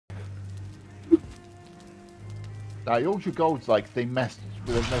Nah, ultra gold's like they messed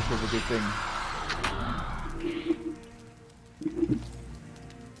with a good thing.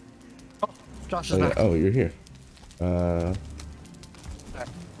 Oh, Josh is back. Oh, you're here. All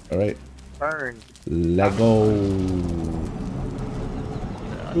right. Burn. Let go.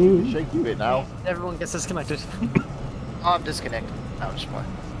 Shaky bit now. Everyone gets disconnected. Oh, I'm disconnected. No, I'm just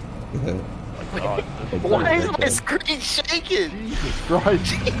playing. God. Why is my screen shaking? Jesus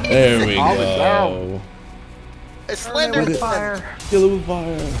Christ. There we Calm it go. down. A slender With fire. Kill it with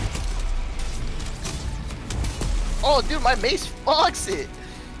fire. Oh, dude, my mace fogs it.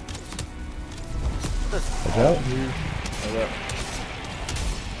 Watch out.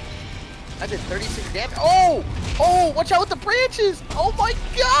 I did 36 damage. Oh! Oh, watch out with the branches! Oh my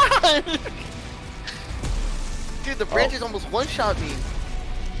god! Dude, the branches almost one-shot me.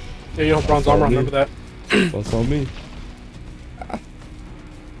 Yeah, you have bronze armor, remember that. What's on me?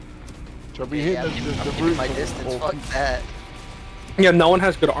 Shall we Yeah, hit I'm the keeping roof? my distance. Fuck that. Yeah, no one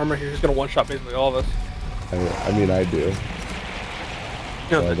has good armor here. He's gonna one-shot basically all of us. I mean, I do.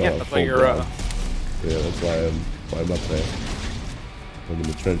 Yeah, I'm that's why full you're, bronze. Yeah, that's why I'm up there. I'm in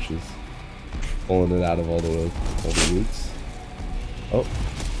the trenches. Pulling it out of all the roots. Oh.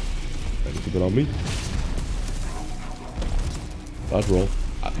 Trying to keep it on me. Dodge roll.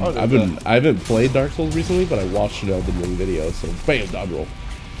 I haven't played Dark Souls recently, but I watched an Elden Ring video, so bam, dodge roll.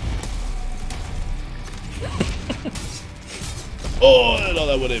 Oh, no,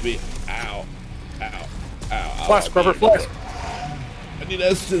 that would hit me. Ow. Ow. Ow. Ow. Flask, rubber flask. I need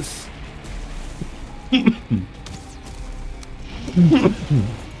Estus. Yeah,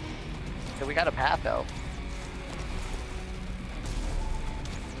 we got a path though.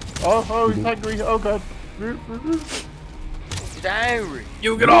 Oh, he's hungry. Oh god. He's angry.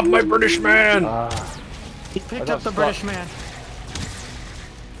 You get off my British man! He picked up the British man.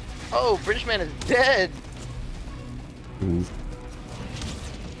 Oh, British man is dead. Ooh.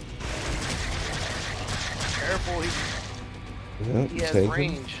 Careful, Yeah, he has tanking.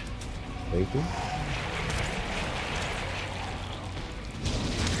 range. Thank you.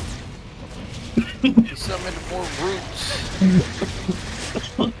 He summoned more roots.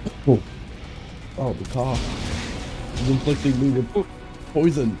 Oh, the cough. He's inflicting me with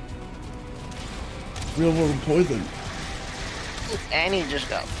poison. Real world poison. And he just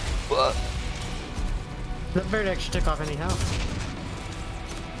got fucked. That bird actually took off any health.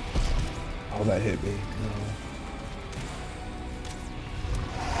 Oh, that hit me.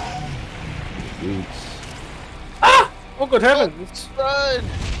 No. Roots. Ah! Oh, good heavens! Run!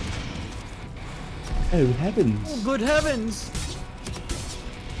 Oh, heavens. Oh, good heavens!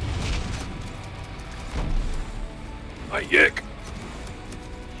 My yick!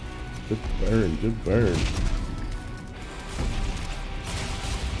 Good burn, good burn.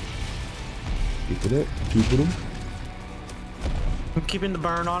 Keeping it, keeping him. I'm keeping the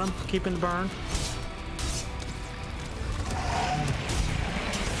burn on him. Keeping the burn.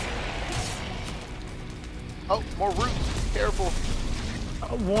 Oh, more roots. Careful.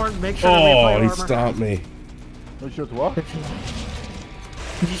 Warren, make sure to reapply Oh, he armor. stopped me. No shit, what?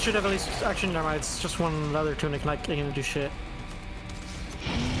 You should have at least. Actually, never mind. It's just one of the other tunic, not gonna do shit.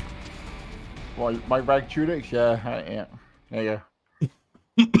 Well, my rag tunics? Yeah. There you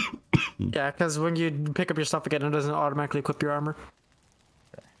go. Yeah, because when you pick up your stuff again, it doesn't automatically equip your armor.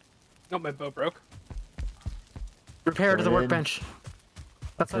 No, my bow broke. Repair to the Come in. workbench.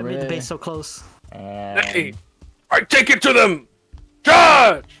 That's why I Come made the in. base so close. Hey! I take it to them!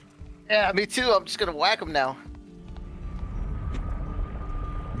 Charge! Yeah, me too. I'm just gonna whack him now.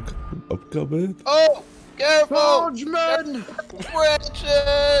 Upcoming. Oh! Careful! Dodgeman!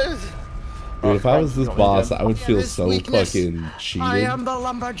 Branches! Dude, if I was this Thanks, boss, I would feel his so weakness. fucking cheated. I am the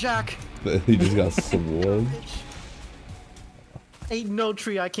lumberjack. That he just got swarmed. Ain't no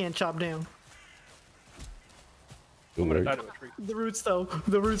tree I can't chop down. Good I'm gonna work. die to a tree. The roots, though.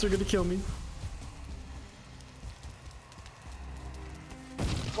 The roots are gonna kill me.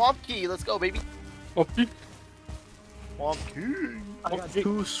 Swamp key, let's go, baby. Oh, Swamp key. I got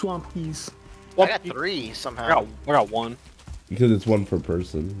 2 swamp keys. I got 3 somehow. I got 1. Because it's one per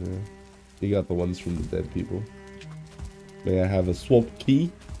person. Yeah. You got the ones from the dead people. May I have a swamp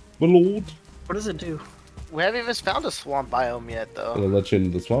key, my lord? What does it do? We haven't even found a swamp biome yet, I'm though. gonna let you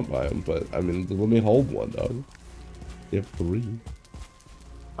into the swamp biome, but I mean, let me hold one, dog. You have 3.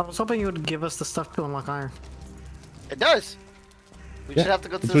 I was hoping you would give us the stuff to unlock iron. It does. We just have to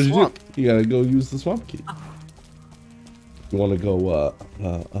go to That's the what swamp. you do. You gotta go use the swamp key. You wanna go,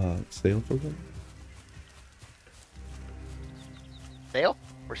 sail for them? Sail?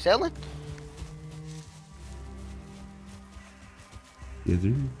 We're sailing? Yeah,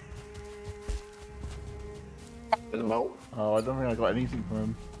 dude. No. Oh, I don't think I got anything from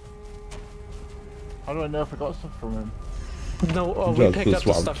him. How do I know if I got stuff from him? No, we Dropped picked the up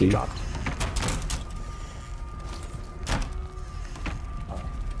the swamp stuff key. you dropped.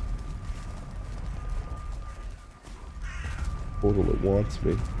 Portal, it wants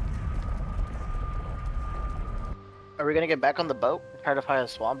me. Are we gonna get back on the boat? Try to find a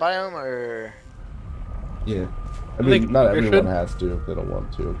swamp biome, or? Yeah. I I mean, think not we everyone should. has to if they don't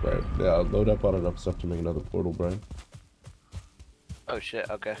want to, but yeah, load up on enough stuff to make another portal, Brian. Oh shit.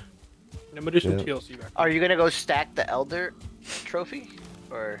 Okay. I'm gonna do some Yeah. TLC back. Are you gonna go stack the Elder trophy,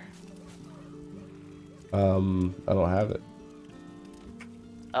 or? I don't have it.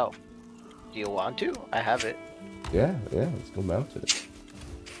 Oh. Do you want to? I have it. Yeah, let's go mount it.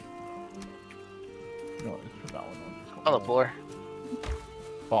 No, let's put that one on. It's got On the more floor.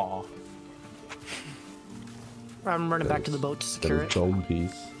 bar. I'm running back to the boat to secure Get a it. dome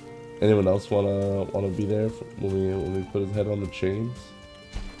piece. Anyone else wanna be there for when we put his head on the chains?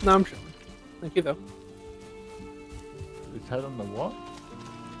 No, I'm chilling. Thank you though. His head on the what?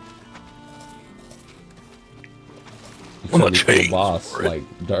 You On the said before chains, boss, Brian.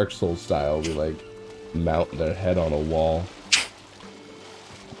 like Dark Souls style, we like mount their head on a wall.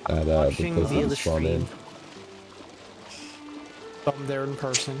 At the Watching place via that the spawn in. stream. I'm there in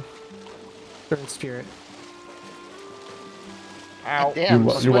person. Or in spirit. Ow. You're, Damn.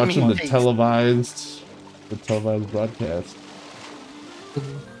 you're watching the swimming televised broadcast.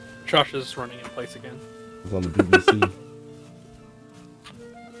 Josh is running in place again. It's on the BBC.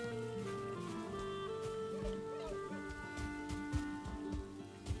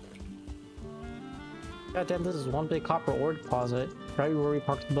 God damn, this is one big copper ore deposit. Right where we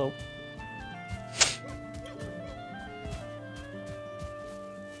parked the boat.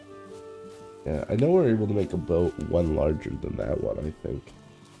 Yeah, I know we're able to make a boat one larger than that one, I think.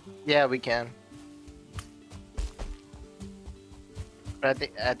 Yeah, we can. But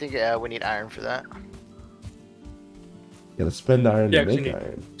I think we need iron for that. Gotta spend iron Yeah, to 'cause you make need-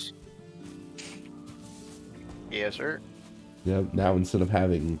 iron. Yes, sir. Yeah, now instead of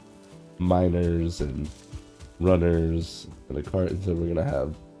having miners and runners and a cart, instead we're gonna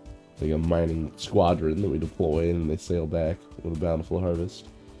have like a mining squadron that we deploy and they sail back with a bountiful harvest.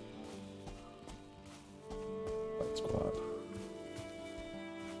 That squad.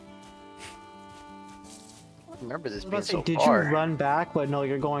 I remember this I being was about so to say, did far. you run back? But no,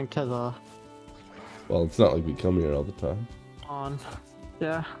 you're going to the Well, it's not like we come here all the time. spawn.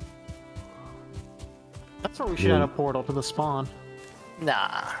 Yeah. That's where we should add a portal to the spawn.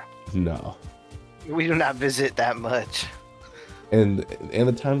 Nah, No. we do not visit that much. And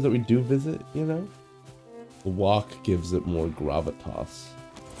the times that we do visit, you know, the walk gives it more gravitas.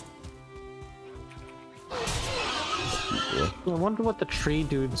 I wonder what the tree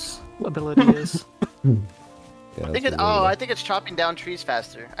dude's ability is. Yeah, I think that's it, what oh, we're- I think it's chopping down trees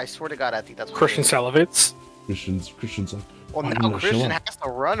faster. I swear to God, I think that's what Christian it is. salivates. Christian's like, Well, "Why now didn't I show Christian up?" has to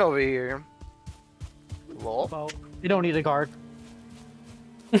run over here. Lol. Well, you don't need a guard.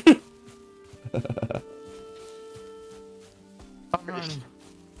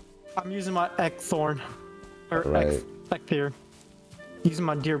 I'm using my Ekthorn. Or Right. Ekthir. Using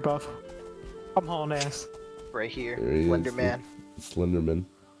my deer buff. I'm hauling ass. Right here, There he is, Wonder Man. the Slenderman.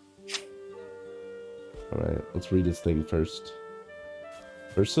 Alright, let's read his thing first.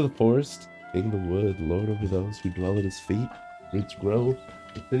 First of the forest, king of the wood, lord over those who dwell at his feet. Roots grow,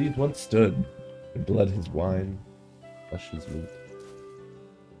 the cities once stood. Their blood his wine, flesh his meat.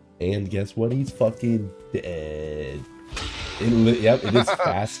 And guess what? He's fucking dead. Yep, it is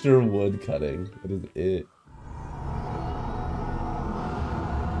faster wood cutting. It is it.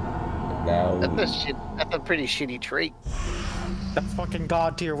 Now, That's a pretty shitty trait. That's fucking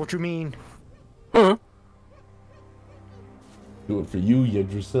god tier, what you mean? Huh? do it for you,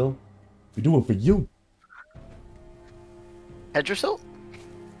 Yggdrasil. We do it for you. Hedgersil?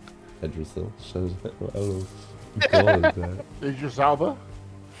 Yggdrasil. Shows I don't know. You call it that. Is your Salva?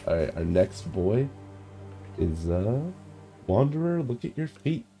 Alright, our next boy is Wanderer, look at your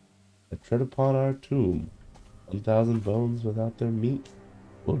feet. That tread upon our tomb. 1,000 bones without their meat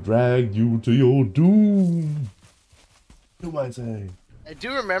will drag you to your doom. You might say. I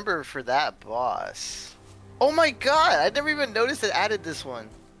do remember for that boss. Oh my god, I never even noticed it added this one.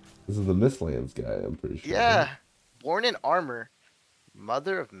 This is the Mistlands guy, I'm pretty sure. Yeah. Born in armor,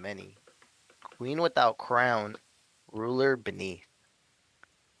 mother of many, queen without crown, ruler beneath.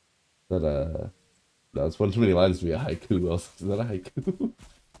 That no, it's one too many lines to be a haiku. Is that a haiku?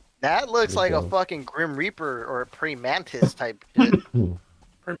 That looks like a Okay. fucking Grim Reaper or a praying mantis type shit.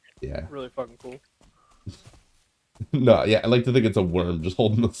 Yeah. Really fucking cool. No, yeah, I like to think it's a worm just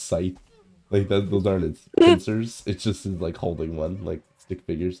holding a scythe. Like those aren't its pincers. It's just like holding one, like stick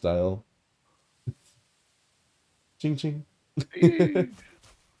figure style. Ching ching.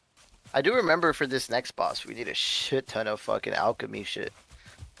 I do remember for this next boss, we need a shit ton of fucking alchemy shit.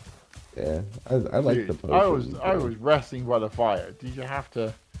 Yeah, I like Dude, the potions. I was resting by the fire. Did you have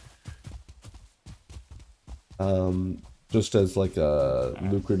to? Just as like a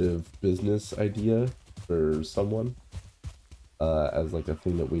lucrative business idea for someone, as like a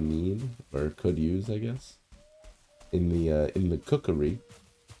thing that we need or could use, I guess. In the cookery,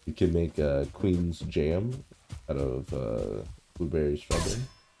 you can make Queen's jam out of blueberry strawberry.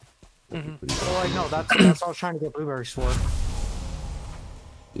 Oh, I know. That's what I was trying to get blueberries for.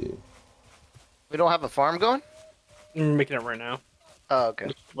 Yeah. We don't have a farm going? I'm making it right now. Oh, okay.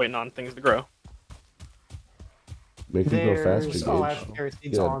 Just waiting on things to grow. Make them grow faster, There's... Gage. Oh, I have carrot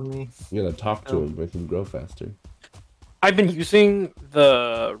seeds Yeah. on me. You gotta talk to them, make them grow faster. I've been using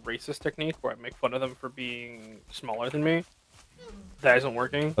the racist technique where I make fun of them for being smaller than me. That isn't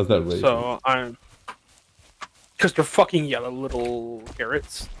working. How's that racist? So I'm... Because they're fucking yellow little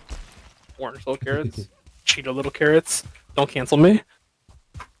carrots. Orange little carrots. Cheetah little carrots. Don't cancel me.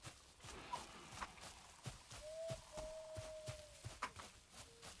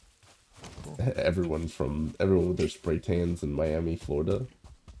 Everyone with their spray tans in Miami, Florida.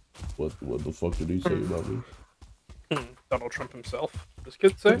 What the fuck did he say about me? Donald Trump himself. This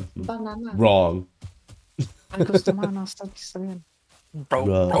kid say? Banana. Wrong. Me gusta más, está bien. Bro,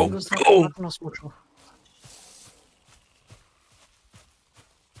 Bro. bro, Me gusta bro. más mucho.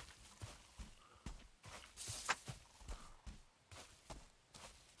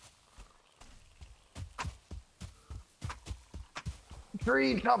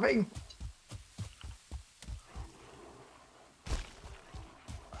 Tree chopping.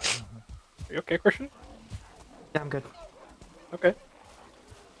 Are you okay, Christian? Yeah, I'm good. Okay.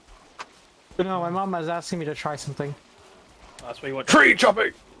 But no, my mom was asking me to try something. That's why you went tree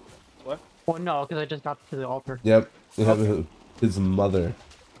chopping! What? Well, no, because I just got to the altar. Yep. You have his mother.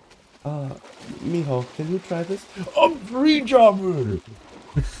 Mijo, can you try this? A tree jobber.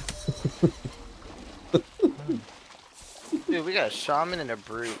 Dude, we got a shaman and a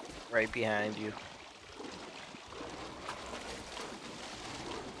brute right behind you.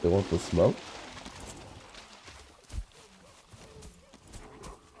 They want the smoke?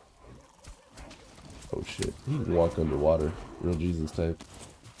 Oh shit. He can walk underwater. Real Jesus type.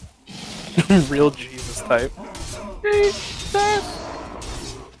 Real Jesus type.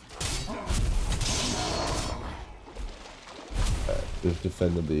 They've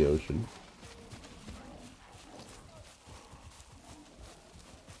defended the ocean.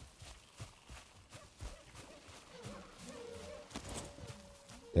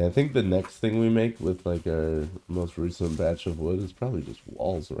 Yeah, I think the next thing we make with like our most recent batch of wood is probably just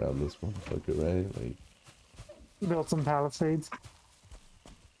walls around this motherfucker, right? Like, Built some palisades.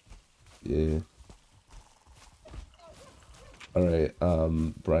 yeah. Alright,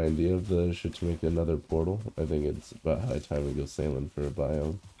 Brian, do you have the shit to make another portal? I think it's about high time we go sailing for a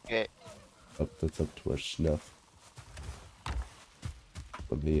biome. Okay. That's up to our snuff.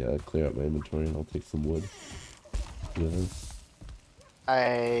 Let me clear out my inventory and I'll take some wood. Yes.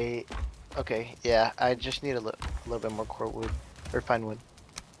 Okay, yeah, I just need a little bit more core wood. Or fine wood.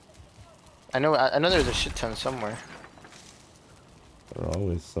 I know there's a shit ton somewhere. They're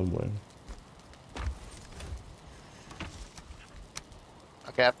always somewhere.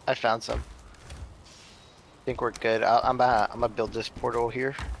 Okay, I found some. Think we're good. I'm gonna build this portal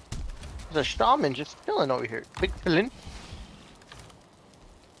here. There's a shaman just chilling over here. Big chillin'.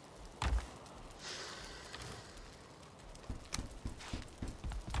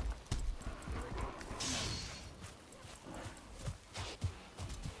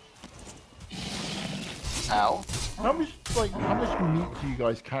 Ow. How much meat do you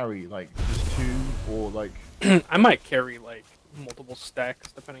guys carry? Like just two, or like? I might carry like multiple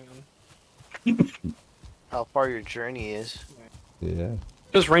stacks depending on. How far your journey is. Yeah.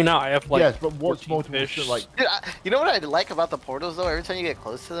 Because right now I have like. Yes, but what's 14 multiple? fish. Like, Dude, you know what I like about the portals though? Every time you get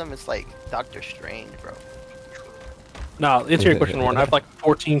close to them, it's like Doctor Strange, bro. No, answer your question, Warren. I have like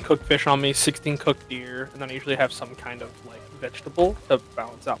 14 cooked fish on me, 16 cooked deer, and then I usually have some kind of like vegetable to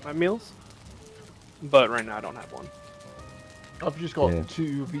balance out my meals. But right now I don't have one. I've just got Yeah.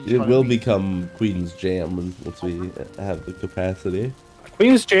 two of each. It kind will of meat. become Queen's Jam once we have the capacity.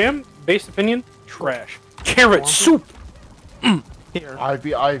 Queen's Jam, base opinion, trash. Carrot soup! Here. I've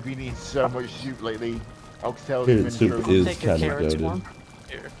been eating so much soup lately. I'll tell you. Carrot soup is Take your kind of carrots goaded. one.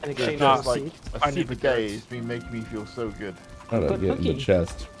 Here. In It's exchange Nah, for like seed. a I need soup the a day. carrots. It's been making me feel so good. I don't Good get in the cookie.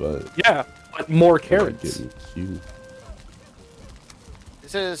 chest, but Yeah, but more I like carrots. getting cute.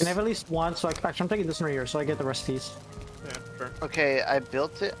 This is Can I have at least one? So actually, I'm taking this one right here, so I get the recipes. Yeah, sure. okay. I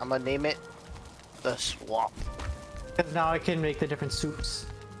built it. I'm gonna name it the swamp. Because now I can make the different soups.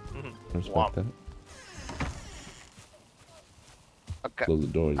 Respect Swamp. that. Okay, Close the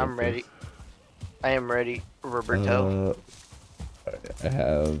door. in your I'm ready. face. I am ready, Roberto. I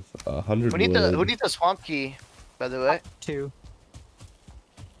have 100 who needs wood. the swamp key? By the way, 2.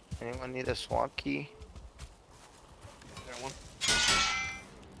 anyone need a swamp key? Got one.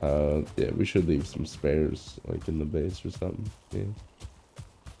 Yeah, we should leave some spares, like in the base or something. Yeah.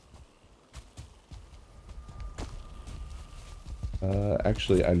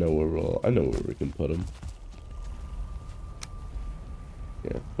 Actually, I know where we can put them.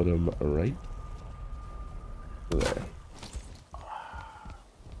 Yeah, put them right there.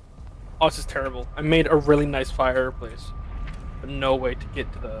 Oh, this is terrible. I made a really nice fireplace, but no way to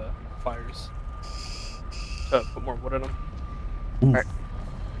get to the fires. To put more wood in them. Alright.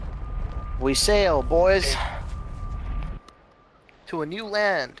 We sail, boys, to a new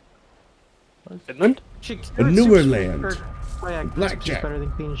land. Finland? A newer land. Oh yeah, Blackjack. better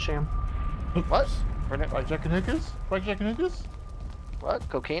than Queen Sham. What? Blackjack and hookers? Blackjack and hookers? What?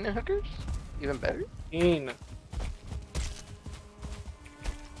 Cocaine and hookers? Even better? There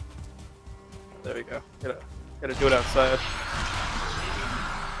we go. Gotta do it outside.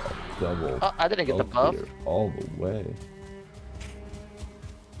 Double. Oh, I didn't get the buff. clear all the way.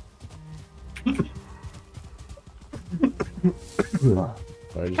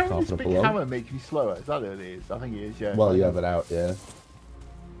 Sorry, just Can coughing this up a big lump. hammer make me slower? Is that what it is? I think it is, yeah. Well, you have it out, yeah.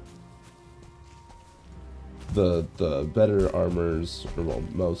 The better armors, or well,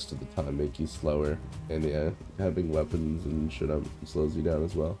 most of the time, make you slower, and yeah, having weapons and shit up slows you down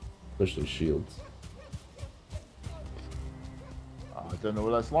as well, especially shields. I don't know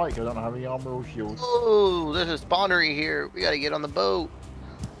what that's like. I don't have any armor or shields. Oh, there's a spawnery here. We gotta get on the boat.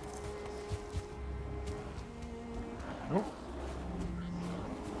 Oh.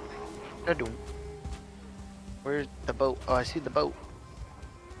 Da-dum. Where's the boat? Oh, I see the boat.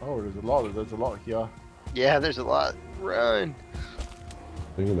 Oh, there's a lot here. Yeah, there's a lot. Run.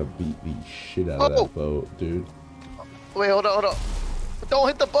 They're gonna beat the shit out of Oh! that boat, dude. Wait, hold on. Don't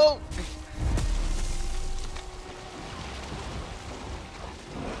hit the boat.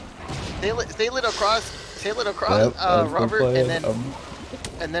 Sail it across, Yep, I'm still Robert, playing,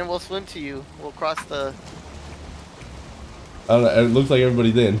 and then we'll swim to you. We'll cross the. I don't know, it looks like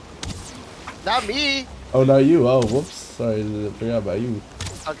everybody's in. Not me. Oh, not you. Oh, whoops. Sorry, I forgot about you.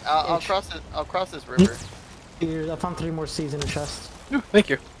 I'll cross it. I'll cross this river. Here, I found 3 more seeds in the chest. Thank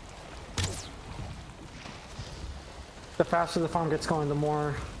you. The faster the farm gets going, the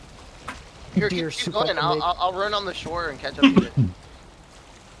more Here, deer keep soup going. I can make. I'll run on the shore and catch up to you.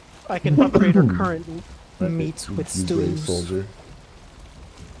 I can upgrade our current meats with You brave stews. soldier.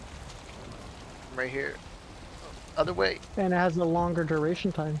 I'm right here. Other way. And it has a longer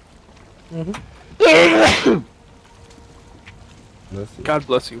duration time. Let's see. God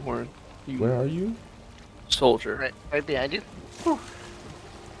bless you, Warren. You Where are you? soldier. Right behind you. On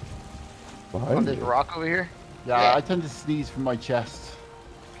Behind this you. rock over here. Yeah, Yeah. I tend to sneeze from my chest.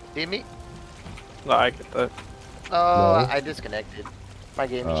 See me? No, I get that. Oh, No. I disconnected. My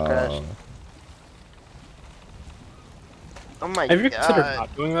game just crashed. Oh my Have you considered god.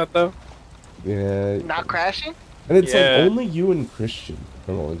 not doing that though? Yeah. Not crashing? And it's Yeah. like only you and Christian. I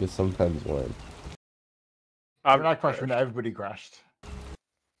don't know, like it's sometimes when. When I crashed, when everybody crashed.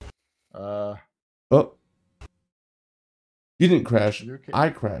 Oh. You didn't crash. You okay? I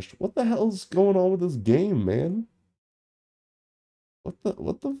crashed. What the hell's going on with this game, man? What the fuck?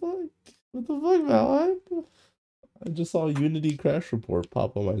 What the fuck, Valheim? I just saw a Unity crash report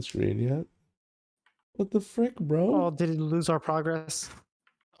pop on my screen yet. What the frick, bro? Oh, did it lose our progress?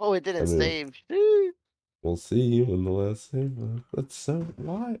 Oh, it didn't I mean- save. We'll see when the last save. That's so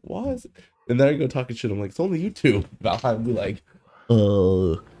why is it? And there I go talking shit. I'm like, it's only you two. Valheim be like,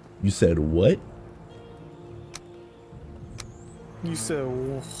 you said what? You said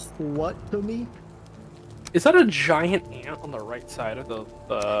what to me? Is that a giant ant on the right side of the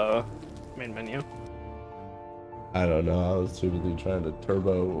main menu? I don't know. I was too busy trying to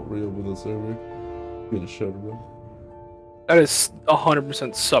turbo reopen the server. Get a show to them. That is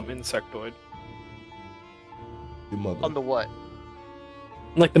 100% sub-insectoid. You mother. On the what?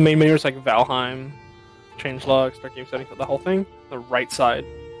 Like the main menu is like Valheim, changelog, start game settings, the whole thing. The right side,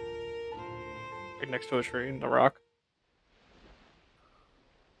 right next to a tree in the rock.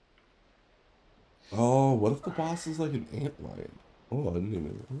 Oh, what if the boss is like an ant lion? Oh, I didn't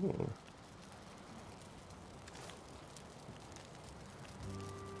even. Oh.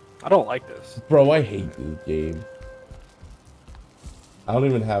 I don't like this. Bro, I hate this game. I don't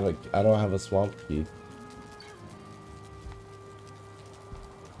even have I don't have a swamp key.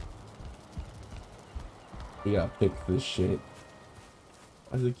 We gotta pick this shit.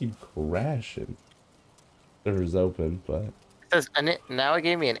 Why does it keep crashing? Server's open, but... It says, now it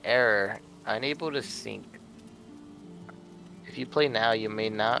gave me an error. Unable to sync. If you play now, you may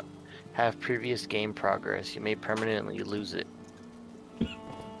not have previous game progress. You may permanently lose it.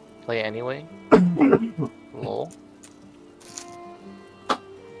 Play anyway? Lol.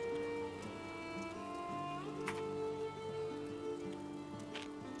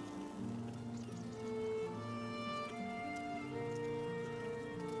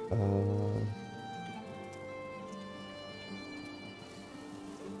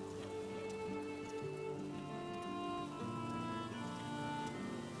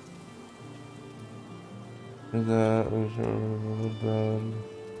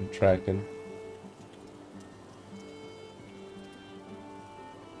 I'm tracking.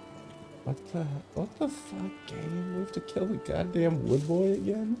 What the fuck, game? We have to kill the goddamn wood boy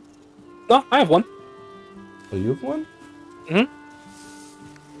again? No, I have one. Oh, you have one? Mm-hmm.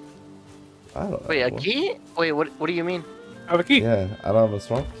 I don't Wait, have a one. key? Wait, what do you mean? I have a key. Yeah, I don't have a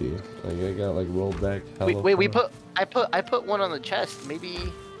swamp key. Like I got like rolled back. I put one on the chest. Maybe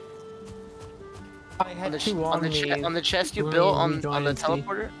I had two on the chest you built on the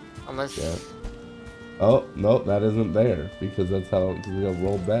teleporter. Unless. Yeah. Oh no, that isn't there because that's how we got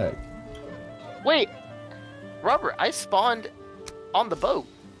rolled back. Wait, Robert, I spawned on the boat.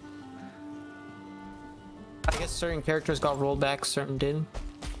 I guess certain characters got rolled back, certain didn't.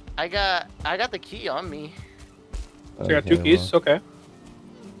 I got the key on me. So you got two keys? Well, Okay.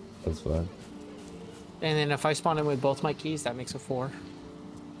 that's fine. And then if I spawn in with both my keys, that makes a 4.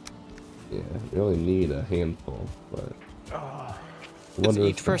 Yeah, you only need a handful, but. Does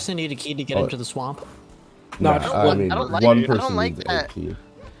each person need a key to get into the swamp? No, I mean, one person needs a key.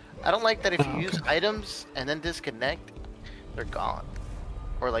 I don't like that if you use items and then disconnect, they're gone.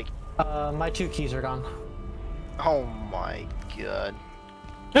 Or like. My 2 keys are gone. Oh my god.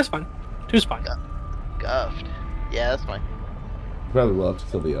 That's fine. Two's fine. Guffed. Yeah, that's fine. Probably will have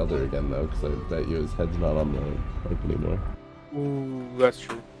to kill the other again though, because I bet you his head's not on the bike anymore. Ooh, that's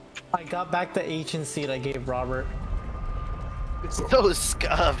true. I got back the ancient seed I gave Robert. It's so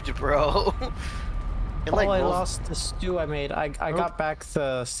scuffed, bro. It, like, I lost the stew I made. I got back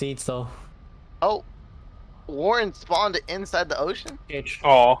the seeds though. Oh, Warren spawned inside the ocean?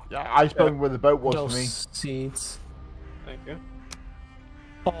 Oh. Yeah, I spawned where the boat was for me. Seeds. Thank you.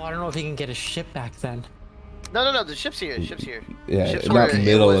 Oh, I don't know if he can get his ship back then. No, the ship's here. The ship's here. Yeah, Ship's not where it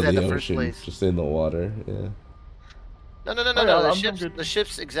middle was of at the first ocean, place. just in the water. Yeah. No. yeah, The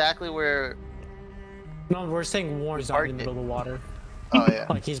ship's exactly where. No, we're saying Warren's not in the middle of the water. Oh yeah.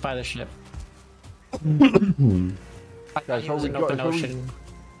 Like he's by the ship. I thought Guys, he what was we in got- open so we- ocean.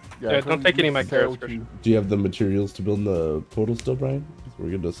 Yeah, don't take any of my carrots, to- Christian. Do you have the materials to build the portal still, Brian? We're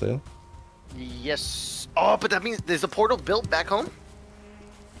good to sail. Yes. Oh, but that means there's a portal built back home.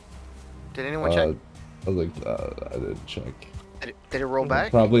 Did anyone check? I was like, I didn't check. Did it roll back?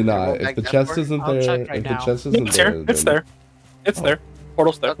 Probably Did it roll not. If back the that chest far? isn't I'll there, check right if the now. chest isn't It's there, here. It's then- there. It's there.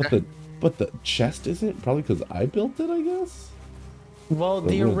 Portal's there. Okay. But the chest isn't? Probably because I built it, I guess? Well,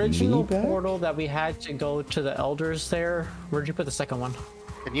 the But with original me back? portal that we had to go to the elders there. Where'd you put the second one?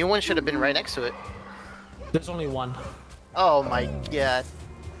 The new one should have been right next to it. There's only one. Oh my god.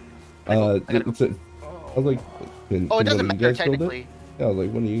 It's a, I was like, can Oh, it one doesn't of you matter guys build it? technically. Yeah, I was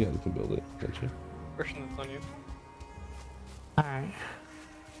like, one of you guys can build it, can't you? Christian, it's on you.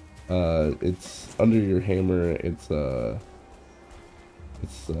 Alright. It's under your hammer. It's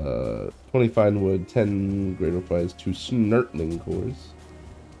 20 fine wood, 10 greater flies, 2 snartling cores.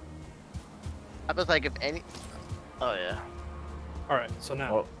 I was like, if any. Oh yeah. Alright, so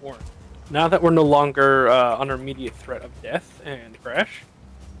now, Oh. Warren. Now that we're no longer under immediate threat of death and crash,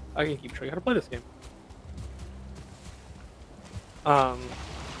 I can keep showing you how to play this game.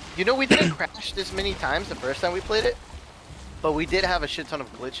 You know, we didn't crash this many times the first time we played it, but we did have a shit ton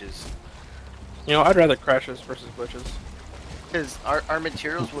of glitches. You know, I'd rather crashes versus glitches. Because our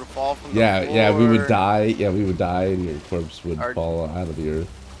materials would fall from the Yeah, floor. yeah, we would die. Yeah, we would die, and your corpse would Our- fall out of the earth.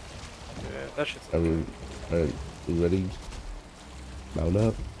 Yeah, that shit's Are we, alright, you ready? Mount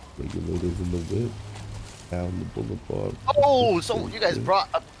up. Regulators in the whip. Down the boulevard. Oh, so you guys brought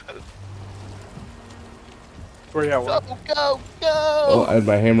a... where you at, Go, Warren? go, Oh, go! I had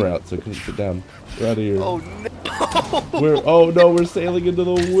my hammer out, so I couldn't sit down. We're out of here. Oh no! Oh no, we're sailing into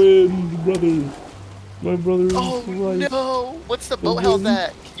the wind, brother. My brother is Oh right. no! What's the boat health wind.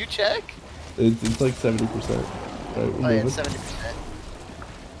 at? Can you check? It's like 70%. Right, we're Oh yeah, moving. 70%.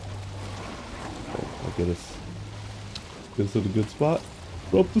 Oh, I'll get us in a good spot.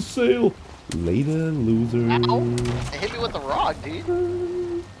 Drop the sail. Later, loser. Ow! It hit me with a rock, dude.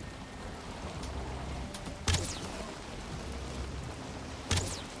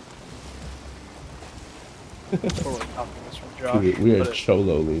 Totally copying this from Josh. We are but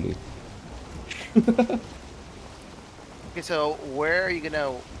cholo leaning. Okay, so where are you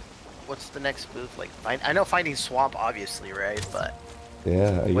gonna? What's the next move? Like, I know finding swamp, obviously, right? But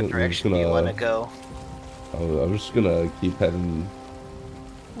Yeah, what direction do you want to go? I'm just gonna keep heading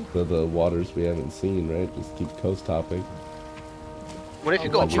to the waters we haven't seen, right? Just keep coast hopping. What if you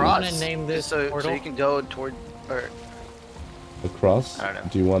go What do you wanna across? name this so portal? you can go toward, or Across? I don't know.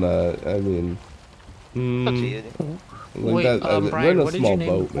 Do you wanna? I mean, up to you. like Wait, that. Brian, we're in a what did you small name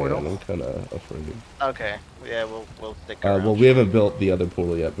boat, the portal? man. I'm kind of afraid. Okay, yeah, we'll stick around. Well, we haven't built the other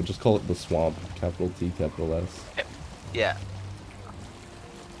portal yet, but just call it the swamp. Capital T, capital S. Yeah.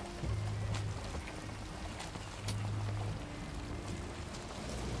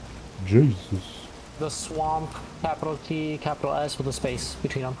 Jesus. The swamp, capital T, capital S with a space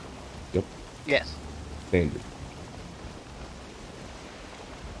between them. Yep. Yes. Standard.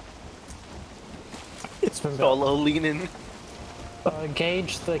 It's been built. Solo leaning.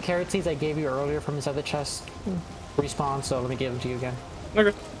 Gage, the carrot seeds I gave you earlier from inside the chest respawn, so let me give them to you again.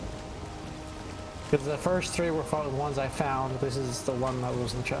 Okay. Because the first three were the ones I found. This is the one that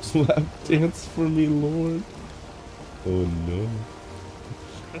was in the chest. Lap dance for me, Lord. Oh no.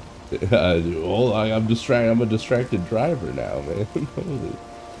 I'm distracted. I'm a distracted driver now, man. Holy,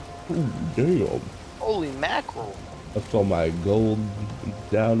 damn. Holy mackerel. Left all my gold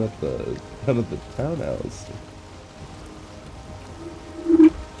down at the townhouse.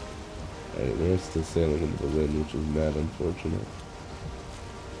 Alright, we're still sailing into the wind, which is mad unfortunate.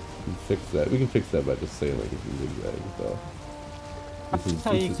 We can fix that. We can fix that by just sailing if you zigzag, though.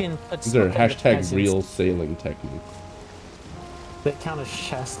 These are hashtag real sailing techniques. They count as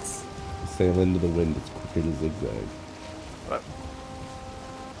chests. Sail into the wind, it's quicker to zigzag. What?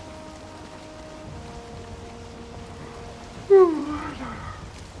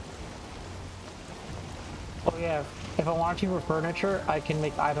 Oh yeah, if I want to for furniture, I can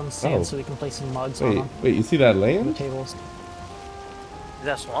make items stand so we can place some mugs on them. Wait, you see that On the land? tables. Is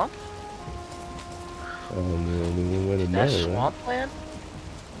that swamp? Oh, no, way to know, That right? swampland?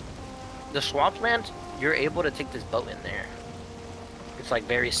 The swampland, you're able to take this boat in there. It's like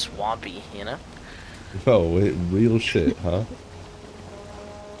very swampy, you know? Oh, wait, real shit, huh?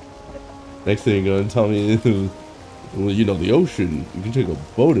 Next thing you're gonna tell me is, well, you know, the ocean, you can take a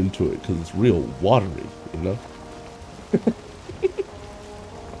boat into it because it's real watery, you know?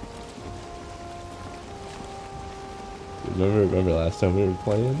 Remember last time we were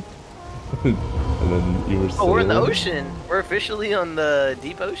playing? And then you were sailing? Oh, we're in the ocean. We're officially on the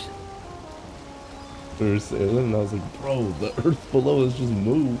deep ocean. We were sailing and I was like, bro, the earth below us just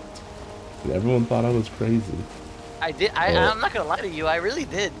moved. And everyone thought I was crazy. I did. I'm not gonna lie to you. I really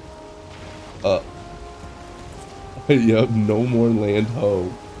did. Yep, no more land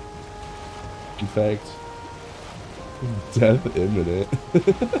ho. In fact, death imminent.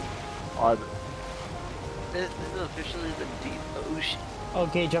 This is officially the deep ocean. Oh,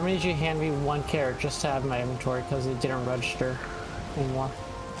 Gage, I'm gonna need you to hand me one carrot just to have in my inventory because it didn't register anymore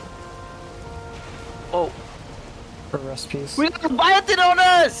Oh, for recipes. we have a Leviathan on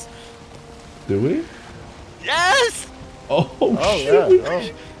us! Do we? Yes! Oh shit!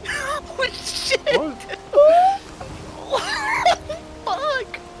 Yeah. Oh shit! What?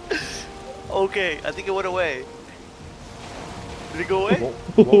 Fuck! Okay, I think it went away. Did it go away?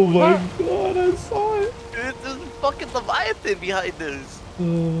 Oh my god, I saw it! Dude, there's a fucking Leviathan behind us.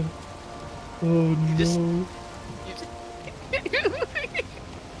 Oh no. just-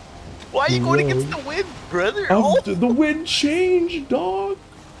 Why are you going against the wind, brother? Oh! The wind changed, dog!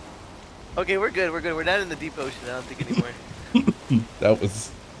 Okay, we're good, we're good. We're not in the deep ocean, I don't think anymore. That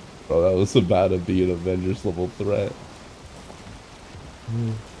was about to be an Avengers level threat.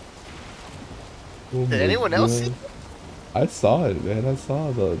 Oh Did my anyone else see? God. I saw it, man. I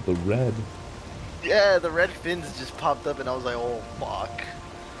saw the red. Yeah, the red fins just popped up and I was like, oh fuck.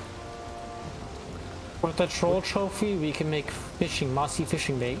 With the troll trophy, we can make mossy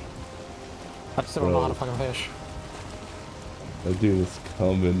fishing bait. I still don't know how to fucking fish. That dude is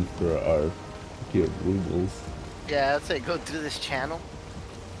coming for our fucking rubles. Yeah, I'd say go through this channel.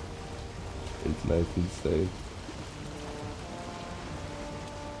 It's nice and safe.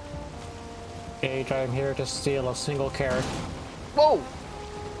 Gage, I'm here to steal a single carrot. Whoa!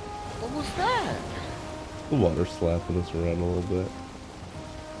 What was that? The water slapping us around a little bit.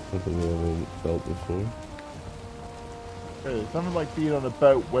 Something we haven't felt before. It's something like being on a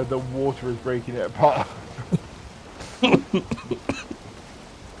boat where the water is breaking it apart.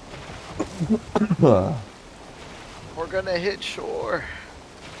 We're gonna hit shore.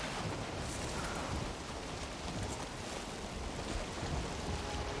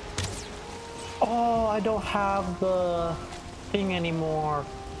 Oh, I don't have the thing anymore.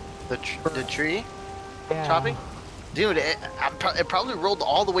 The tree Yeah. chopping, dude. It probably rolled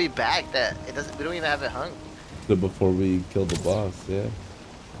all the way back. That it doesn't. We don't even have it hung. So before we killed the boss, yeah.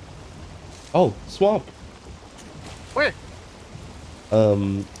 Oh, swamp. Where?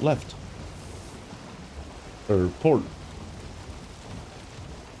 Left. Or port.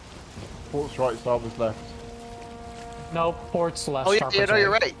 Port's right, starboard's left. No, port's left. Oh yeah, starboard's no, you're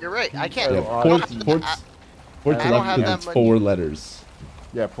right. right. You're right. I can't. Yeah, I port's, don't port's, port's I don't left have because that it's much- 4 letters.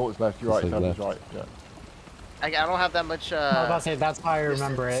 Yeah, port's left, you're It's right, like starboard's left. right, yeah. I don't have that much. I was about to say, that's how I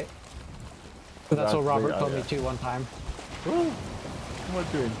remember it. 'Cause that's what Robert told me too one time. Ooh, what am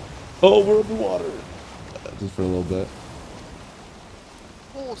I doing? Oh, we're underwater. Just for a little bit.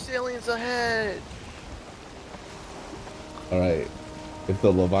 Oh, sailing's ahead. Alright. If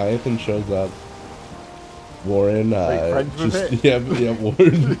the Leviathan shows up, Warren, Make friends with just, it? yeah,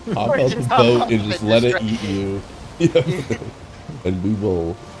 Warren, hop Or out the just boat hop and off just and let it distract eat you. Yeah. And we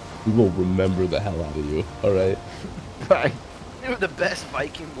will remember the hell out of you, alright? Right. You were the best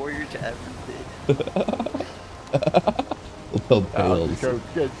Viking warrior to ever live. We'll tell Let's tales.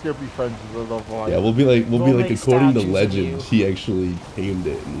 go be friends with the love line. Yeah, we'll be like We'll make according to statues of legend, you. he actually tamed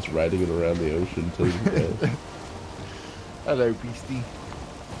it and is riding it around the ocean till he's dead. Hello, beastie.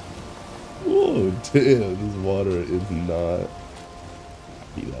 Whoa, damn, this water is not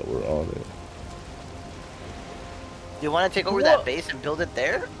happy that we're on it. Do you want to take over What? that base and build it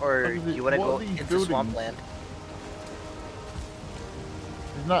there, or What is it- you want to what go are these into buildings? swampland?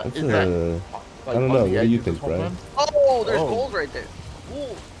 Isn't that, That's, is that I don't know, on the what do you edge of the think, Brian? swampland? Oh, there's Oh. gold right there.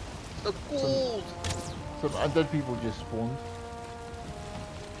 Ooh, the gold. Some undead people just spawned.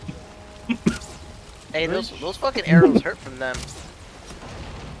 Hey, those fucking arrows hurt from them.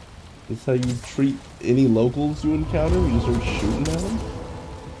 That's how you treat any locals you encounter? You just start shooting at them?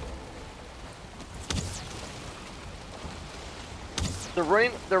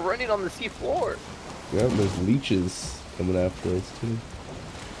 They're running on the sea floor. Yeah, there's leeches coming after us too.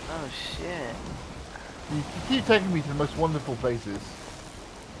 Oh shit. You keep taking me to the most wonderful places.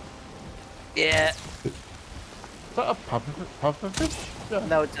 Yeah. Is that a pufferfish? Yeah.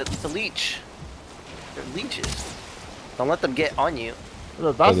 No, it's a leech. They're leeches. Don't let them get on you.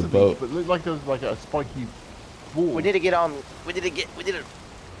 No, that's the the boat. beach, but it looked like there was like a spiky wall. We need to get on. We need to.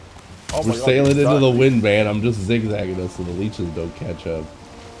 Oh We're my God, sailing into the exactly. wind, man. I'm just zigzagging us so the leeches don't catch up.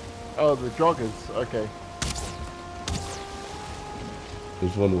 Oh, the joggers. Okay.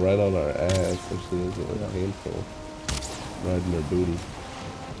 There's one right on our ass. Actually, there's a handful riding their booty.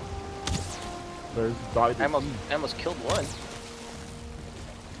 There's died. I almost killed one.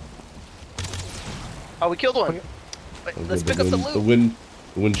 Oh, we killed one. Wait, Okay, let's pick up the loot.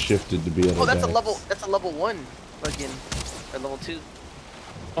 The wind shifted to be on Oh, our that's a backs. level. That's a level 1. Fucking or level 2.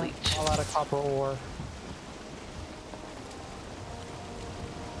 Leech. All out of copper ore.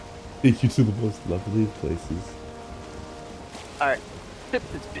 Take you to the most lovely places. All right, pip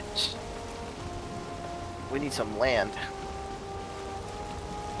this bitch. We need some land.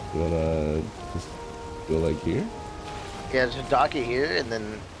 You wanna just go like here? Yeah, just dock it here, and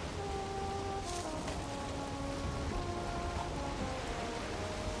then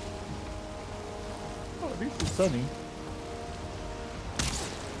Oh, at least it's sunny.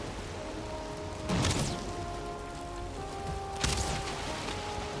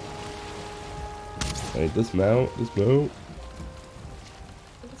 Alright, dismount.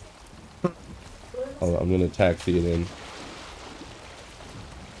 Oh, I'm gonna taxi it in.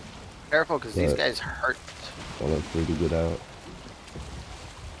 careful, because these Right. guys hurt. I'll let Fruity get out.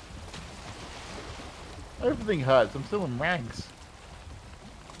 Everything hurts. I'm still in rags.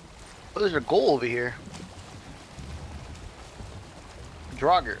 Oh, there's a goal over here.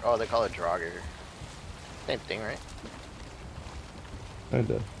 Draugr. Oh, they call it Draugr. Same thing, right?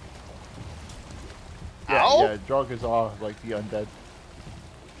 Kinda. Yeah, Ow! yeah. Joggers are like the undead.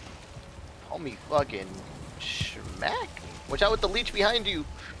 Homie fucking smack. Watch out with the leech behind you.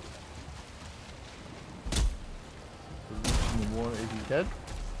 The leech in the water. Is he dead?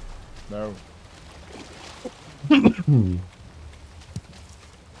 No.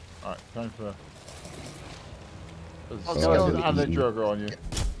 Alright, time for. There's Oh, a skeleton skeleton. and a jogger on you.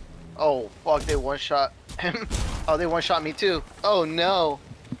 Oh, fuck, they one-shot him. Oh, they one-shot me too. Oh, no.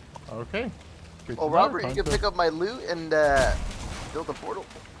 Okay. Good Oh, to know. Robert, you Time can to- pick up my loot and build a portal.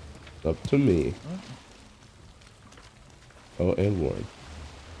 Up to me. Oh, and Warren.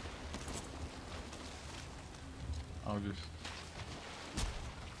 I'll just.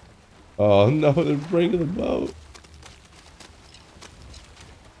 Oh no, they're breaking the boat.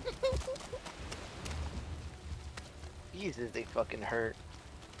 Jesus, they fucking hurt.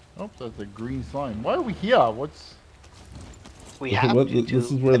 Oh, that's a green slime. Why are we here? What's... We have What, to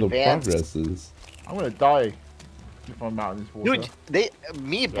this is where the advance. progress is. I'm gonna die if I'm out in this water. Dude,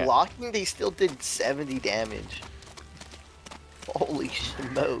 me blocking, they still did 70 damage. Holy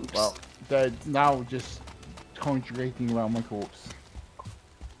smokes. Well, they're now just conjugating around my corpse.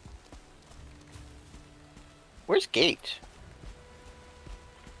 Where's Gage?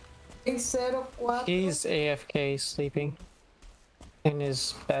 He's AFK sleeping in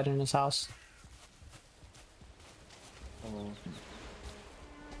his bed in his house.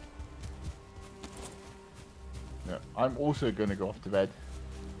 Yeah, I'm also gonna go off to bed.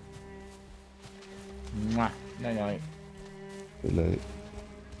 Mwah. Night night. Good night.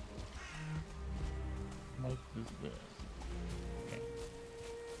 What is this?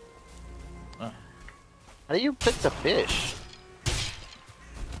 Okay. How do you pick the fish?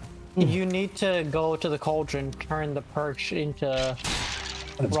 You need to go to the cauldron, turn the perch into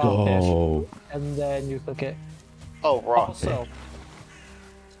Let's raw go. fish, and then you cook it. Oh, raw. Also,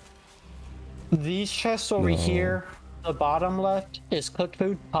 these chests over No. here, the bottom left is cooked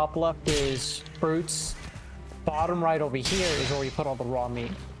food, top left is fruits, bottom right over here is where you put all the raw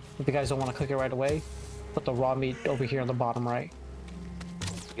meat. If you guys don't want to cook it right away, put the raw meat over here on the bottom right.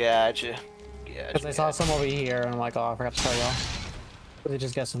 Gotcha. Because I saw some over here, and I'm like, oh, I forgot to tell y'all. But it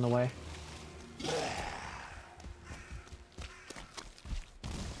just gets in the way.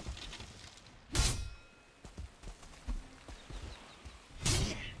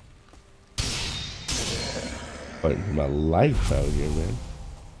 Fighting for my life out here, man.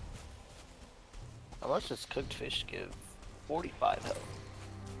 How much does cooked fish give? 45 health.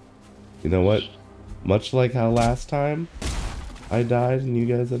 You know what? Much like how last time I died and you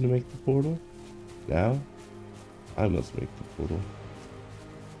guys had to make the portal, now I must make the portal.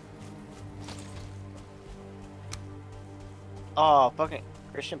 Oh, fucking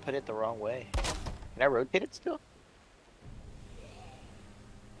Christian put it the wrong way. Can I rotate it still?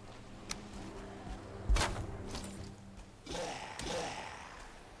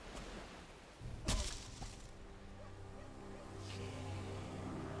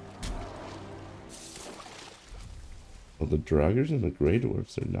 Well, the Draugrs and the Grey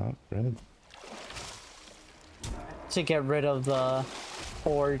Dwarfs are not friends. To get rid of the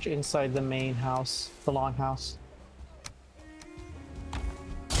forge inside the main house, the longhouse.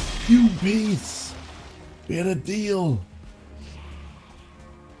 You beasts! We had a deal!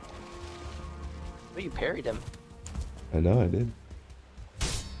 Oh, you parried him. I know I did.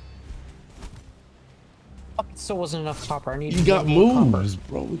 Fuck, it still wasn't enough copper. I need. You got more copper. moves,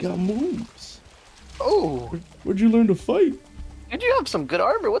 bro. We got moves. Oh, Where'd you learn to fight? dude, you have some good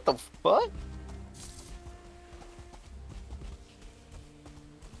armor. What the fuck?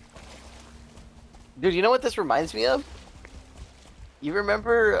 Dude, you know what this reminds me of? You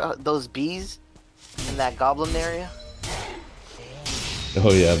remember those bees in that goblin area?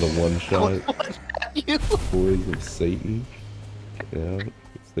 Oh yeah, the one shot. You? Boys of Satan. Yeah,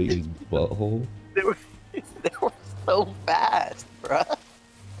 Satan's butthole. They were so fast, bruh.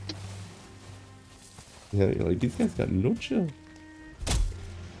 Yeah, you're like, these guys got no chill.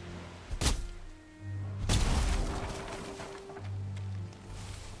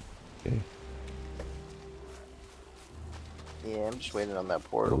 Okay. Yeah, I'm just waiting on that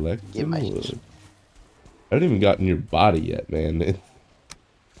portal. Collect Get my wood. I haven't even gotten your body yet, man.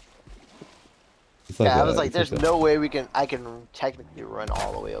 It's like yeah, I was like, it's there's a- no way I can technically run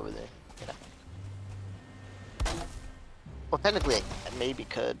all the way over there. Well, technically, I maybe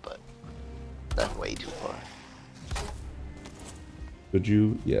could, but that's way too far. Could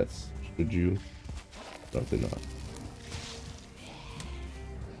you? Yes. Should you? Probably not.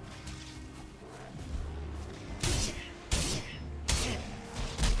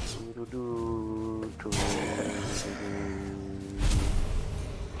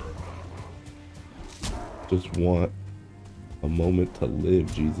 Just want a moment to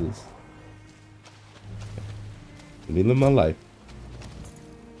live, Jesus. Let me live my life.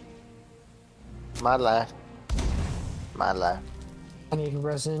 My life. My life. I need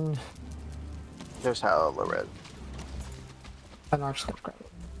resin. There's how red. And I'm just gonna grab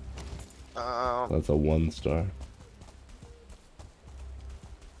it. That's a 1-star.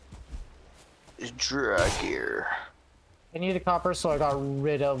 It's drag gear. I needed copper, so I got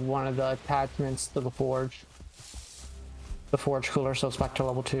rid of one of the attachments to the forge. The forge cooler, so it's back to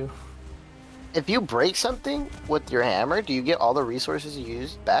level 2. If you break something with your hammer, do you get all the resources you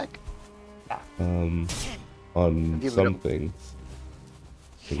used back? On Have you some been- things.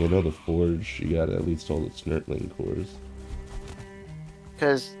 Like, I know the forge, you got at least all the snurtling cores.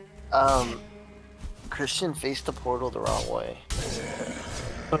 Because, Christian faced the portal the wrong way.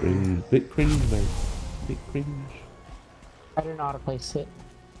 Bit cringe, man. Bit cringe. I don't know how to place it.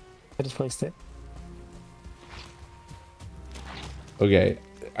 I just placed it. Okay,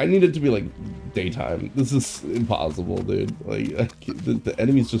 I need it to be like daytime. This is impossible, dude. Like, the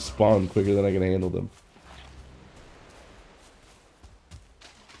enemies just spawn quicker than I can handle them.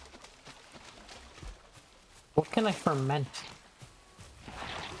 What can I ferment?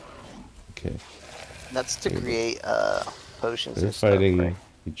 Okay. That's to create, potions They're and stuff, fighting right?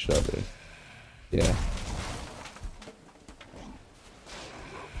 each other. Yeah.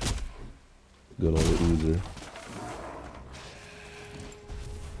 Good old Oozer.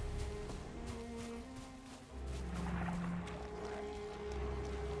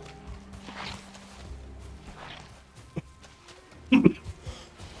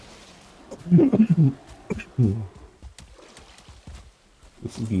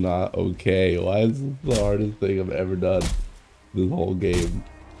 This is not okay. Why is this the hardest thing I've ever done this whole game?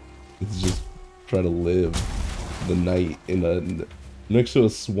 It's just try to live the night in a next to a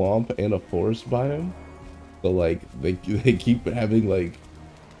swamp and a forest biome. So like they keep having like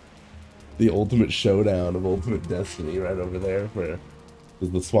the ultimate showdown of Ultimate Destiny right over there, where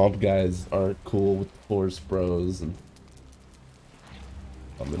because the swamp guys aren't cool with the forest bros and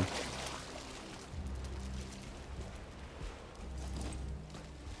coming.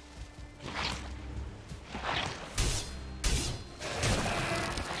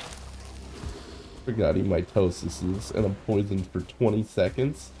 Forgot mitosis is, and I'm poisoned for 20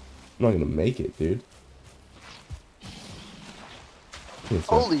 seconds. I'm not gonna make it, dude. Okay, so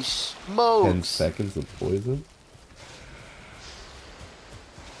Holy smokes! 10 seconds of poison?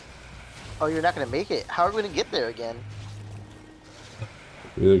 Oh, you're not gonna make it? How are we gonna get there again?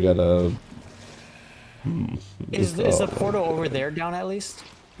 We either gotta... Is the portal over there down at least?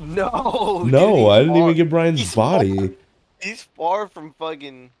 No! No, dude, I didn't far. even get Brian's He's body. Far. He's far from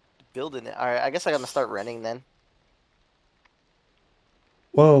fucking building it. Alright, I guess I gotta start running then.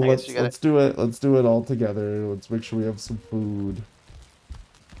 Well, I guess you gotta... let's do it. Let's do it all together. Let's make sure we have some food.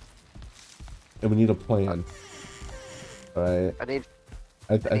 And we need a plan. Alright.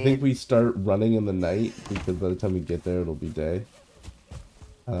 I think we start running in the night, because by the time we get there, it'll be day.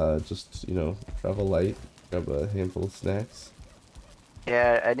 Just, you know, travel light, grab a handful of snacks.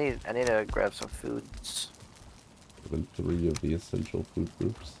 Yeah, I need to grab some foods. And 3 of the essential food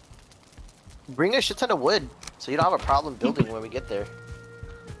groups. Bring a shit ton of wood, so you don't have a problem building when we get there.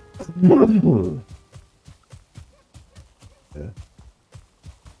 Yeah.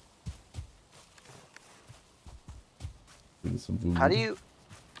 Give me some food. How do you...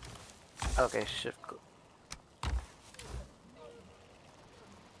 Okay, shift.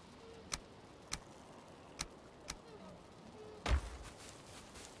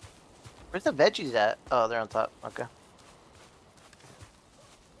 Where's the veggies at? Oh, they're on top. Okay.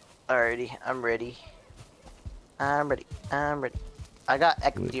 Alrighty, I'm ready. I'm ready. I'm ready. I got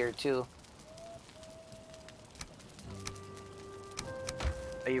Ekdir too.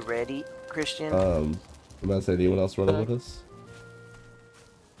 Are you ready, Christian? I'm about to say, anyone else running with us?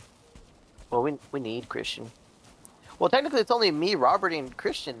 Well, we need Christian. Well, technically, it's only me, Robert, and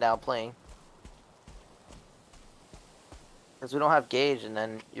Christian now playing. Because we don't have Gage, and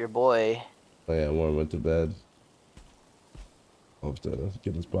then your boy. Oh yeah, Warren went to bed. I'll have to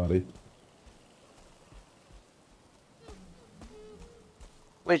get his body.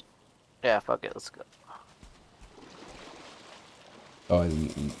 Wait. Yeah, fuck it. Let's go. Oh, I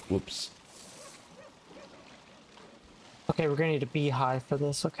didn't. Whoops. Okay, we're gonna need a beehive for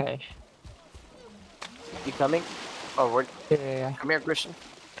this. Okay. You coming? Oh, we're... Yeah. Come here, Christian.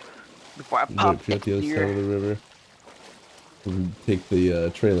 Before I If pop you're at the other side here. of the river, we'll take the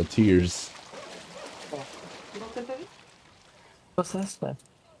Trail of Tears. What's that stuff?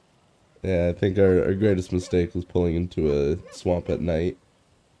 Yeah, I think our greatest mistake was pulling into a swamp at night.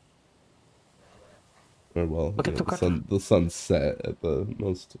 Or well, Okay, you know, the sun set at the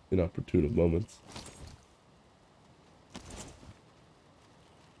most inopportune of moments.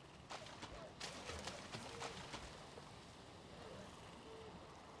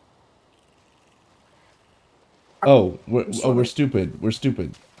 Oh, we're stupid. We're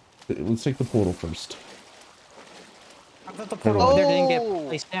stupid. Let's take the portal first. I thought the portal over there didn't get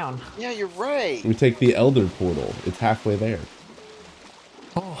placed down. Yeah, you're right. We take the Elder portal. It's halfway there.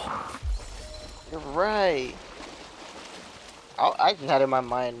 Oh. You're right. I just had in my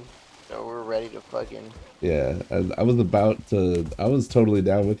mind that we're ready to fucking... Yeah, I was about to... I was totally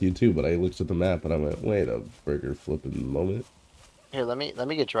down with you too, but I looked at the map and I went, wait a burger flipping moment. Here, let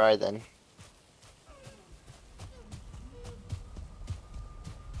me get dry then.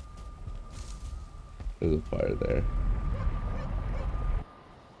 There's a fire there.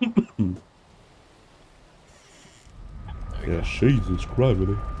 Yeah, Jesus Christ,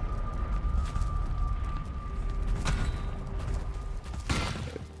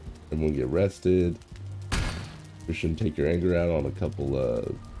 everyone get rested. You shouldn't take your anger out on a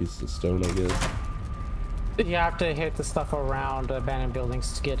couple pieces of stone, I guess. You have to hit the stuff around abandoned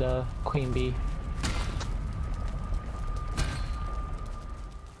buildings to get a queen bee.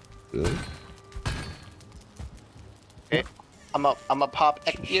 Really? Okay. I'm a pop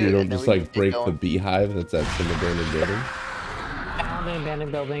X So you don't just like break the beehive that's at some abandoned building? Around the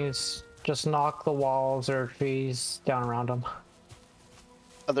abandoned buildings, just knock the walls or trees down around them.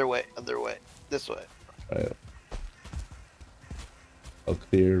 Other way, this way. Alright. All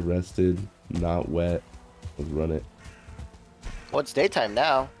clear, rested, not wet. Let's run it. Well, it's daytime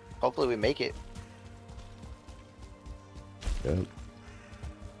now. Hopefully we make it. Yep.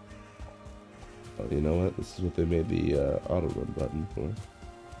 Oh, you know what? This is what they made the auto run button for.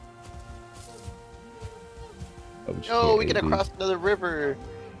 Oh, but you No, can't we gotta AD. cross another river.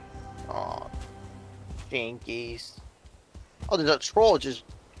 Aw, jinkies. Oh, there's a troll just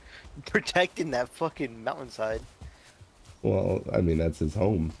protecting that fucking mountainside. Well, I mean, that's his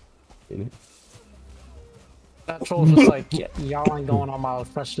home. Ain't it? That troll's just like yelling, going on my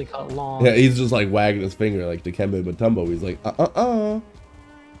freshly cut lawn. Yeah, he's just like wagging his finger like Dikembe Mutombo. He's like,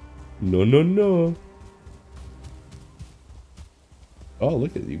 no, no, no. Oh,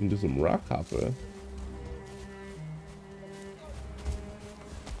 look at you can do some rock hopper.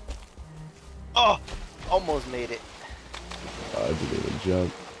 Oh, almost made it. Oh, I didn't even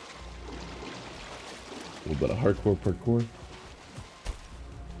jump. A little bit of hardcore parkour.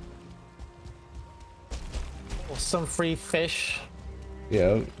 Some free fish.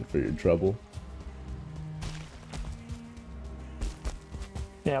 Yeah, for your trouble.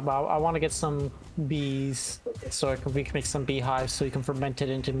 Yeah, but I want to get some bees so we can make some beehives so we can ferment it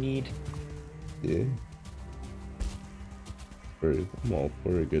into mead. Yeah. I'm all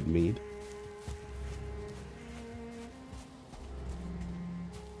for a good mead.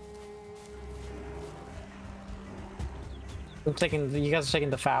 You guys are taking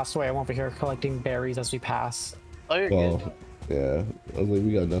the fast way. I won't be here collecting berries as we pass. Oh, you're Well, good. yeah. I was like,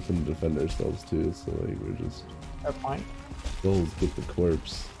 we got nothing to defend ourselves too, so like we're just Fair point. goals, get the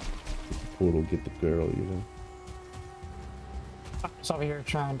corpse, get the portal, get the girl, you know. I'm just over here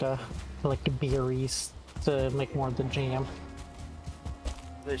trying to collect the berries to make more of the jam.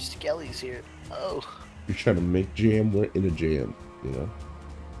 There's skellies here. Oh. You're trying to make jam, we're in a jam, you know.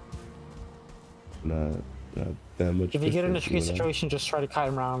 Not that much. If you get in a difference, tricky you know? situation, just try to kite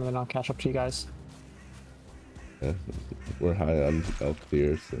them around and then I'll catch up to you guys. Yeah, we're high on elk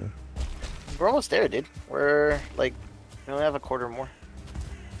clear, so We're almost there, dude. We're like, we only have a quarter more.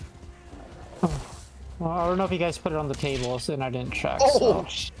 Well, I don't know if you guys put it on the tables and I didn't check. Oh,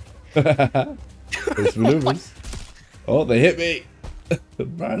 So. There's maneuvers. Oh, they hit me.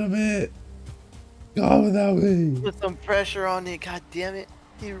 Right a bit. Gone without me. put some pressure on it. God damn it.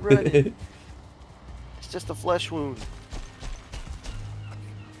 He's running. It's just a flesh wound.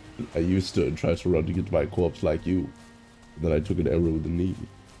 I used to try to run to get to my corpse like you. Then I took an arrow with the knee.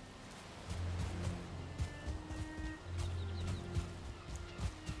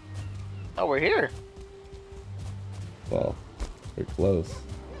 Oh, we're here. Well, we're close.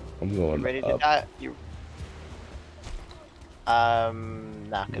 I'm going Ready to up. die? You.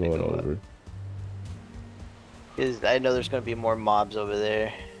 Not gonna Going go over. up. Cause I know there's gonna be more mobs over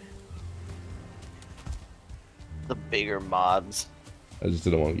there. The bigger mobs. I just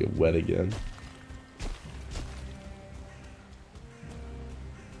didn't want to get wet again.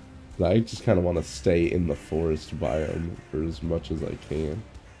 I just kind of want to stay in the forest biome for as much as I can.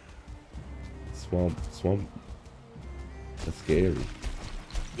 Swamp. That's scary.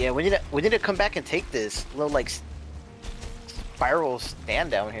 Yeah, we need to come back and take this little like spiral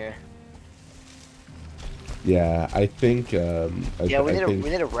stand down here. Yeah, I think. Yeah, we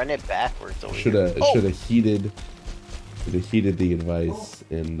need to run it backwards over Should here. have Oh! heeded the advice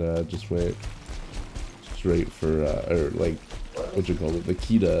and just went straight for or like what you call it. The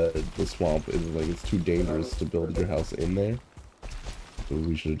key to the swamp is like it's too dangerous to build your house in there. So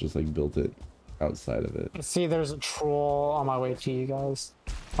we should have just like built it outside of it. See, there's a troll on my way to you guys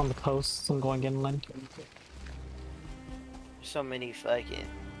on the coast. So I'm going inland. So many fucking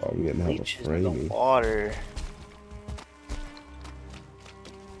Oh, I'm getting hella leeches in the framey. water.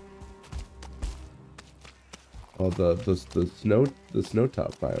 Oh, the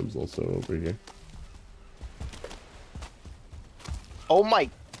snowtop biome's also over here. Oh my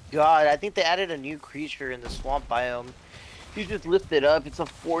god, I think they added a new creature in the swamp biome. You just lift it up, it's a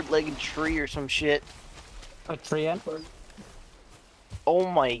four-legged tree or some shit. A tree ant? Oh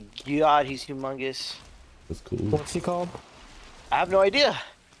my god, he's humongous. That's cool. What's he called? I have no idea.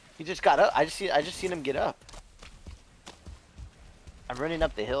 He just got up. I just seen him get up. I'm running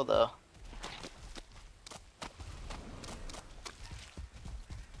up the hill though.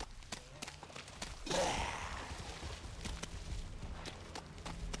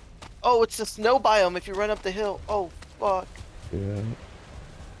 Oh, it's the snow biome if you run up the hill. Oh, fuck. Yeah.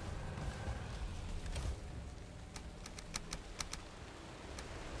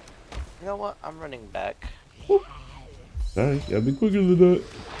 You know what? I'm running back. Alright, gotta be quicker than that.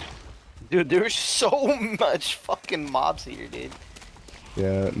 Dude, there's so much fucking mobs here, dude.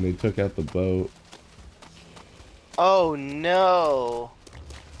 Yeah, and they took out the boat. Oh no.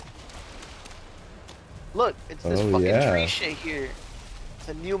 Look, it's this Oh, fucking yeah. tree shit here. It's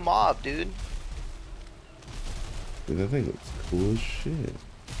a new mob, dude. Dude, that thing looks cool as shit.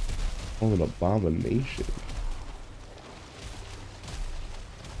 Oh, an abomination.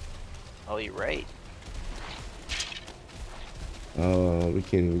 Oh, you're right. Oh, we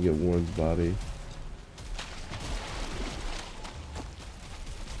can't even get Warren's body.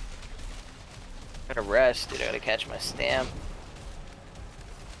 Gotta rest, dude. I gotta catch my stamp.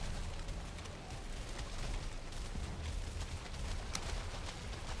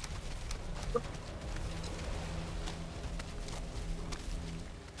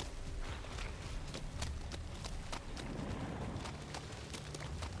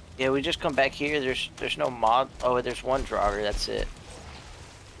 Yeah, we just come back here. There's no mob. Oh, there's one draugr. That's it.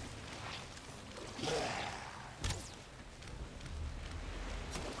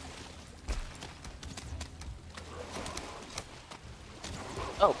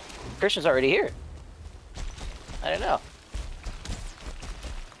 Oh, Christian's already here. I don't know.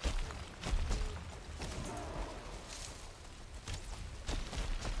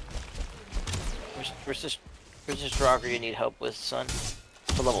 Where's this draugr you need help with, son?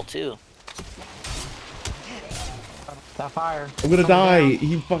 For level 2. That fire. I'm gonna Coming die. down.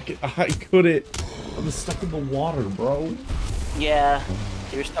 He fucking. I couldn't. I was stuck in the water, bro. Yeah,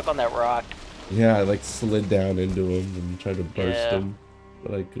 you're stuck on that rock. Yeah, I like slid down into him and tried to burst Yeah. him.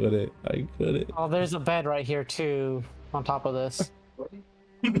 But I couldn't. I couldn't. Oh, there's a bed right here too, on top of this.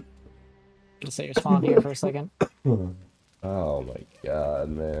 Just say your spawn here for a second. Oh my god,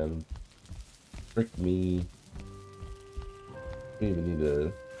 man. Frick me. I don't even need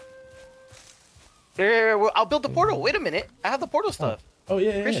to. Here, well, I'll build the portal. Wait a minute. I have the portal stuff. Oh,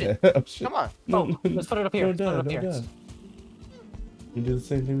 yeah, yeah. Christian, Oh, shit. Come on. No, Let's put it up here. no, Let's put it up no, here. no. You do the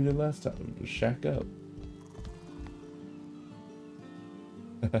same thing we did last time. Just shack up.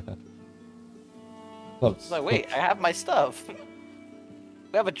 It's like, wait, I have my stuff. We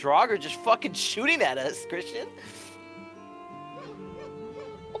have a draugr just fucking shooting at us, Christian.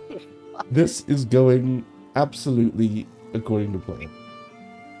 This is going absolutely according to plan.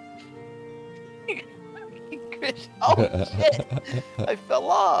 Christian. Oh shit! I fell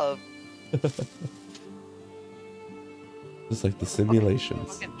off. Just like the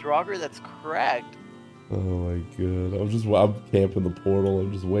simulations. Fucking draugr that's cracked. Oh my god. I'm camping the portal.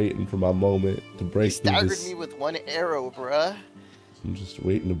 I'm just waiting for my moment to He break through staggered this. me with one arrow, bruh. I'm just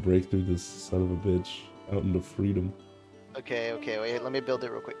waiting to break through this son of a bitch out into freedom. Okay, wait, let me build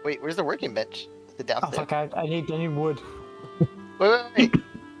it real quick. Wait, where's the working bench? Is it Oh downstairs? fuck! I need wood. Wait.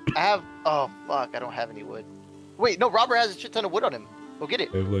 I have. Oh fuck! I don't have any wood. Wait, no. Robert has a shit ton of wood on him. Go get it.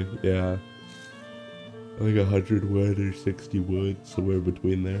 I have like, yeah. I think 100 wood or 60 wood, somewhere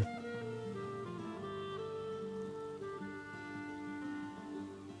between there.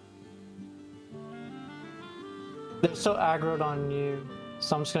 They're so aggroed on you,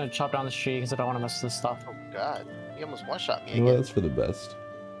 so I'm just gonna chop down the tree because I don't want to mess with this stuff. Oh god, he almost one-shot me You know what? again. That's for the best.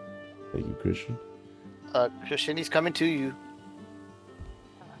 Thank you, Christian. Christian, he's coming to you.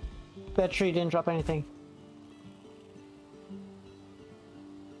 That tree didn't drop anything.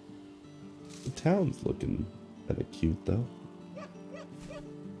 The town's looking kind of cute, though.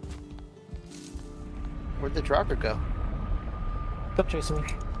 Where'd the draugr go? Stop chasing me.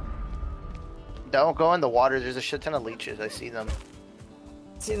 Don't go in the water. There's a shit ton of leeches. I see them.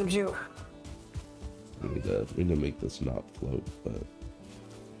 See them too. We need to make this not float, but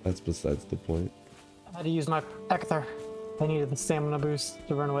that's besides the point. I had to use my Ecther. I needed the stamina boost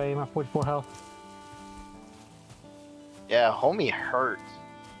to run away. My 44 health. Yeah, homie hurts.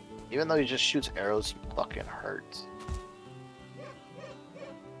 Even though he just shoots arrows, he fucking hurts.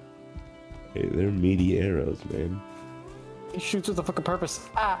 Hey, they're meaty arrows, man. He shoots with a fucking purpose.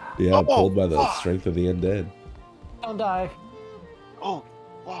 Ah! Yeah, Oh, pulled by the fuck. strength of the undead. Don't die. Oh,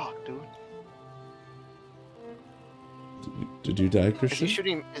 fuck, dude. Did you die, Is he Christian?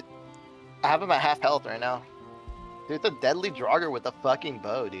 shooting? I have him at half health right now. Dude, it's a deadly Draugr with a fucking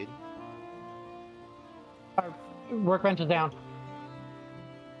bow, dude. Workbench is down.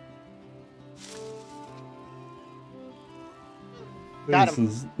 Got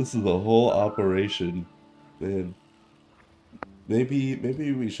This is a whole operation, man. Maybe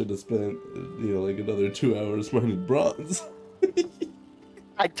we should have spent like another 2 hours mining bronze.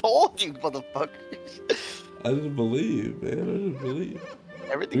 I told you, motherfucker. I didn't believe, man. I didn't believe.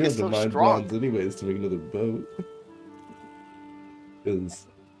 Everything We is have to so mine strong. bronze anyways to make another boat. Because,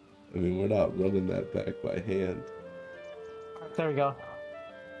 I mean, we're not running that back by hand. There we go.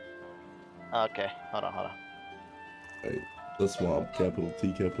 Okay, hold on. Right, the swamp, capital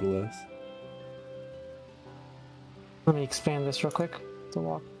T, capital S. Let me expand this real quick to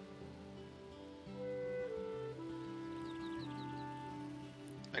walk.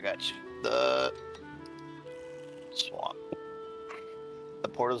 I got you. The swamp. The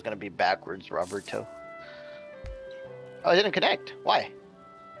portal's gonna be backwards, Roberto. Oh, it didn't connect. Why?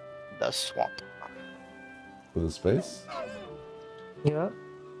 The swamp. For the space? Yeah.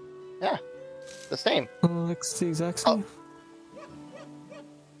 Yeah, the same. It's the exact Oh. same.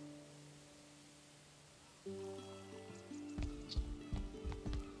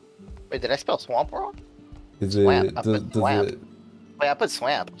 Wait, did I spell swamp wrong? Is Swamp. it, I does, put does swamp. it, Wait, I put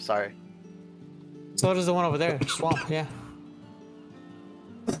swamp. Sorry. So does the one over there. Swamp, yeah.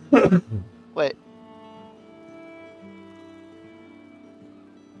 Wait.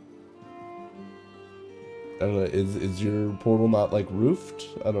 I don't know, is your portal not like roofed?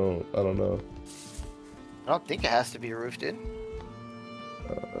 I don't know. I don't think it has to be roofed, dude.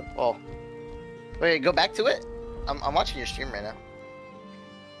 Well, wait, go back to it. I'm watching your stream right now.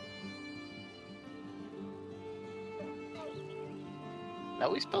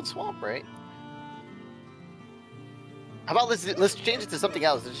 Now we spelled swamp, right? How about let's change it to something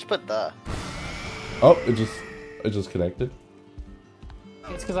else. Let's just put the. Oh, it just connected.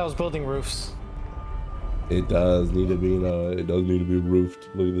 It's because I was building roofs. It does need to be it does need to be roofed.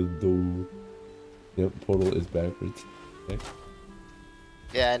 Look at this door. Yep, portal is backwards. Okay.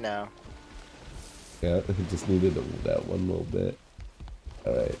 Yeah, I know. Yeah, it just needed that one little bit.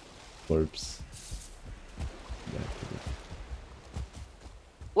 Alright. Corpse.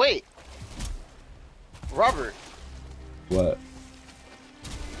 Wait, Robert. What?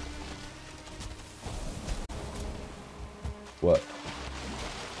 What?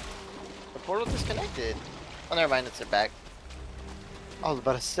 The portal disconnected. Oh, never mind. It's back. I was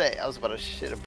about to say. I was about to shit.